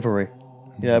 delivery.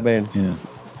 You know what I mean? Yeah.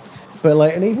 But,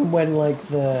 like, and even when, like,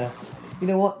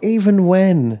 even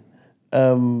when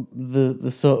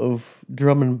the sort of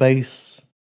drum and bass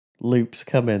loops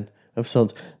come in of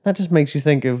songs, that just makes you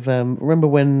think of, remember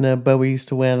when Bowie used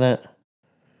to wear that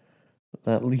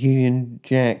Union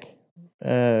Jack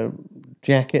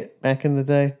jacket back in the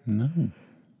day? No.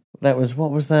 That was, what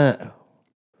was that?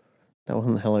 That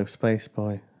wasn't Hello Space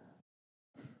Boy.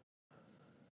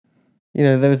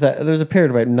 There was a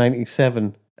period about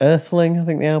 97, Earthling, I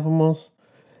think the album was,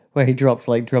 where he dropped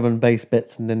like drum and bass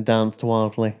bits and then danced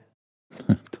wildly.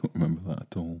 I don't remember that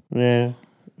at all. Yeah,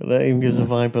 that even gives a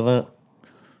vibe of that.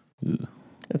 Yeah.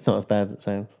 It's not as bad as it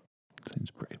sounds.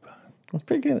 Sounds pretty bad. It's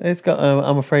pretty good. It's got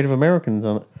I'm Afraid of Americans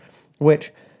on it,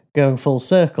 which, going full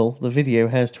circle, the video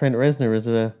has Trent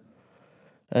Reznor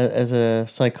as a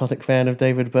psychotic fan of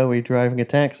David Bowie driving a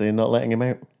taxi and not letting him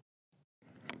out.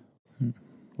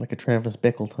 Like a Travis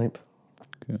Bickle type.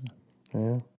 Okay.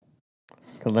 Yeah.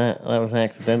 Look at that. That was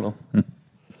accidental. Did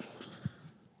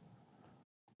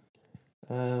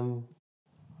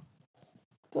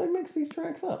I mix these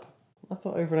tracks up? I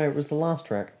thought Over and Out was the last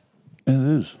track. It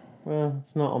is. Well,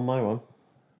 it's not on my one.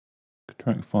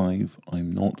 Track 5,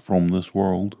 I'm Not From This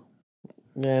World.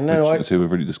 Yeah, no, I say we've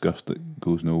already discussed it.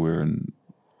 Goes nowhere and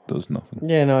does nothing.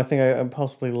 Yeah, no, I think I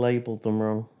possibly labelled them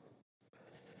wrong.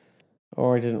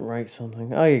 Or I didn't write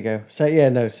something. Oh, you go. So, yeah,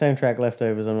 no, soundtrack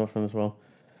leftovers, I'm Not From This World.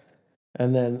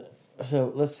 And then,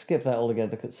 so let's skip that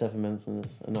altogether because it's 7 minutes and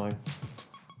it's annoying.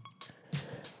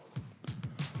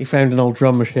 He found an old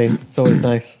drum machine. It's always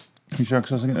nice. Are you sure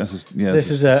accessing it?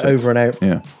 This is Over and Out.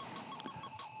 Yeah.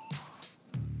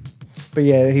 But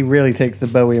yeah, he really takes the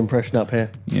Bowie impression up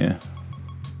here. Yeah.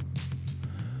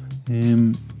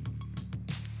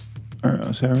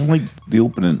 So I like the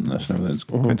opening in this and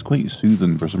everything. It's quite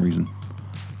soothing for some reason.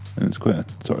 And it's quite a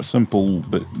sort of simple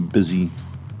but busy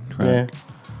track. Yeah.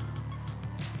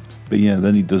 But yeah,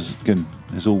 then he does, again,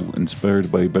 he's all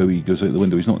inspired by Bowie. He goes out the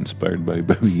window. He's not inspired by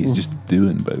Bowie. He's just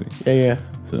doing Bowie. Yeah.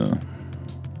 So...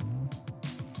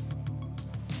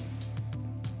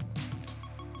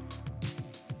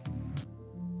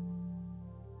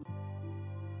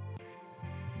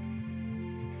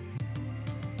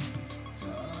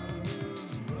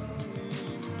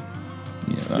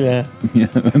 Yeah. Yeah,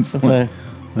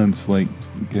 that's like,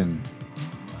 again,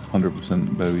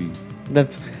 100% Bowie.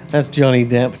 That's Johnny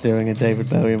Depp doing a David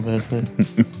Bowie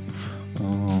impersonation.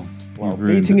 Oh, while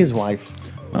beating his wife.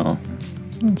 Oh,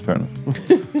 that's fair enough.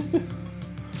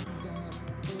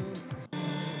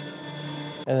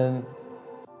 And then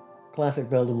classic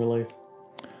build and release.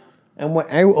 And we're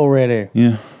out already.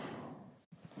 Yeah.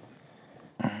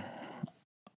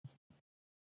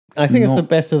 I think it's the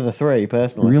best of the three,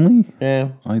 personally. Really?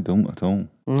 Yeah. I don't at all.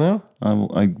 No?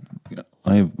 I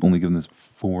have only given this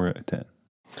 4 out of 10.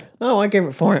 Oh, I gave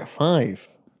it 4 out of 5.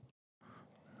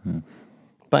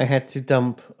 But I had to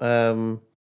dump... I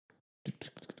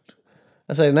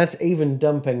say that's even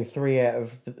dumping 3 out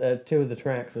of 2 of the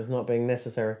tracks as not being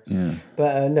necessary. Yeah.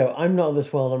 But no, I'm Not of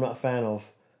This World, I'm not a fan of.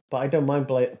 But I don't mind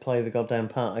play the goddamn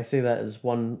part. I see that as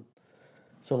one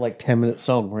sort of like 10-minute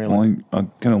song, really. Well, I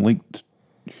kind of liked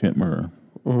Shit Mirror.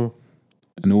 And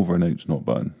Over and Out's not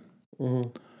bad.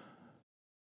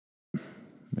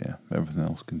 Yeah, everything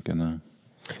else can kind of...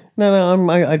 No,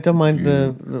 I don't mind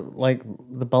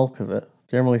the bulk of it.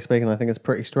 Generally speaking, I think it's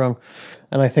pretty strong.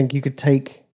 And I think you could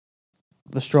take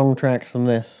the strong tracks from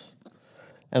this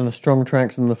and the strong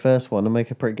tracks in the first one and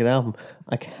make a pretty good album.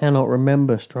 I cannot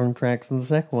remember strong tracks in the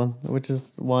second one, which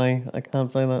is why I can't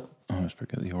say that. I always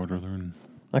forget the order they're in.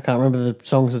 I can't remember the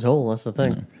songs at all. That's the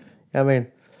thing. I mean,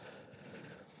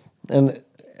 and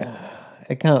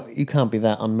you can't be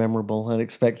that unmemorable and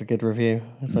expect a good review.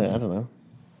 It's like, I don't know.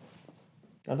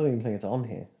 I don't even think it's on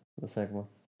here. The second one.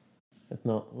 If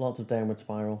not, lots of Downward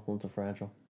Spiral, lots of Fragile,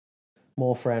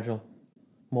 more Fragile,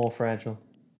 more Fragile.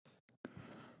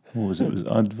 What was it? It was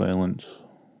Add Violence,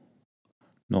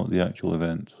 not the actual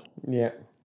events. Yeah.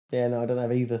 No, I don't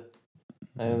have either.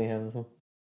 I only have this one.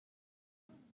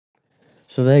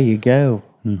 So there you go.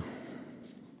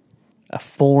 A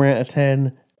 4 out of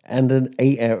 10 and an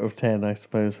 8 out of 10, I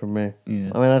suppose, from me.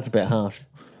 Yeah. I mean, that's a bit harsh.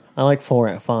 I like 4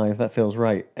 out of 5. That feels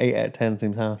right. 8 out of 10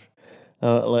 seems harsh.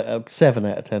 Like 7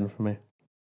 out of 10 for me.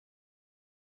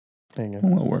 There you go.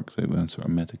 Well, it works out with sort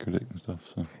of Metacritic and stuff.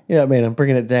 So. You know what I mean? I'm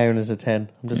bringing it down as a 10.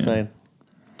 I'm just saying.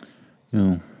 You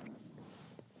know,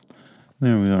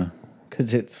 there we are.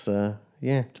 Because it's,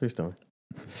 true story.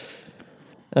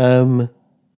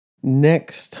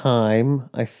 Next time,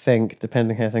 I think,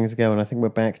 depending how things go, and I think we're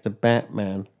back to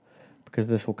Batman, because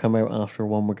this will come out after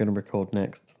one we're going to record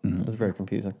next. It's very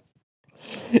confusing.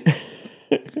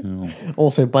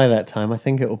 Also, by that time, I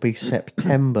think it will be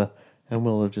September, and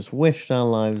we'll have just wished our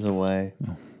lives away.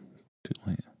 Oh, too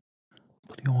late.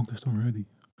 Bloody August already.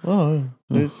 Oh,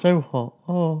 it's so hot.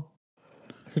 Oh,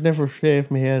 I should never have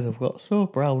shaved my head. I've got so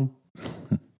brown.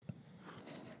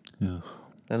 Yeah.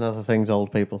 And other things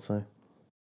old people say.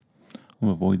 I've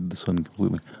avoided the sun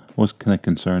completely. I was kind of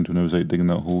concerned when I was out digging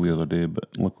that hole the other day,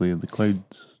 but luckily the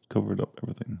clouds covered up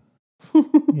everything.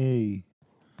 Yay.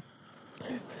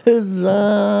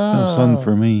 Huzzah! No sun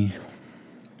for me.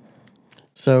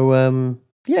 So,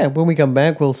 when we come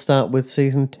back, we'll start with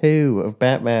season 2 of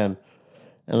Batman.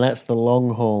 And that's the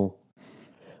long haul.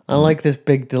 I like this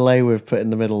big delay we've put in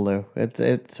the middle, though.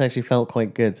 It's actually felt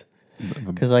quite good.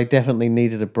 Because I definitely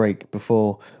needed a break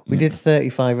before. We did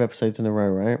 35 episodes in a row,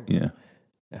 right? Yeah.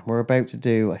 And we're about to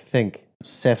do, I think,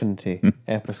 70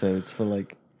 episodes for,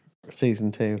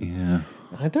 season 2. Yeah.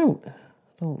 I don't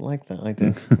like that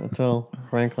idea at all,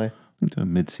 frankly. We could do a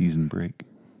mid-season break.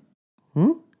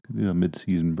 Could do a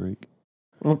mid-season break.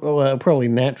 Well, it'll probably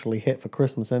naturally hit for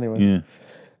Christmas anyway. Yeah.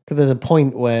 Because there's a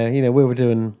point where, we were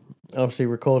doing, obviously,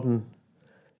 recording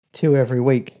 2 every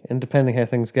week, and depending how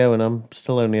things go, and I'm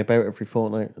still only about every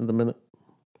fortnight at the minute.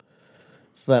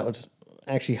 So that would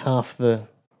actually half the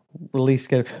release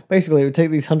schedule. Basically, it would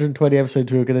take these 120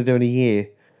 episodes we were going to do in a year,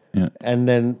 and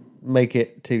then make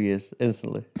it 2 years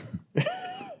instantly.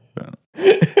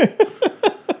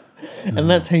 And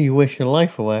that's how you wish your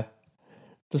life away.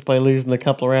 Just by losing a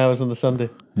couple of hours on the Sunday.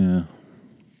 Yeah.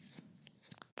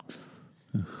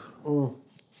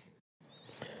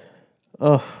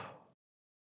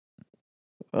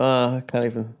 I can't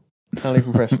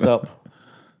even press stop.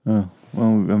 Oh,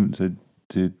 well, we haven't said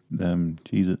to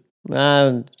cheese it.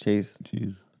 Cheese.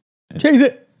 Cheese. Cheese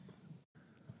it!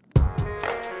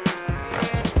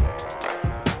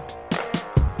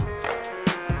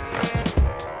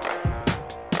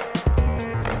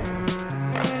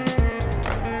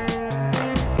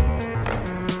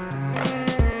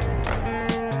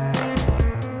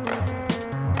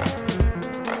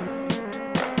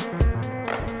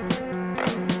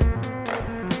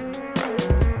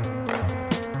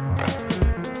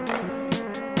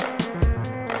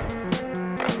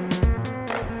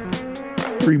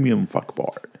 Premium fuck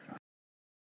bar.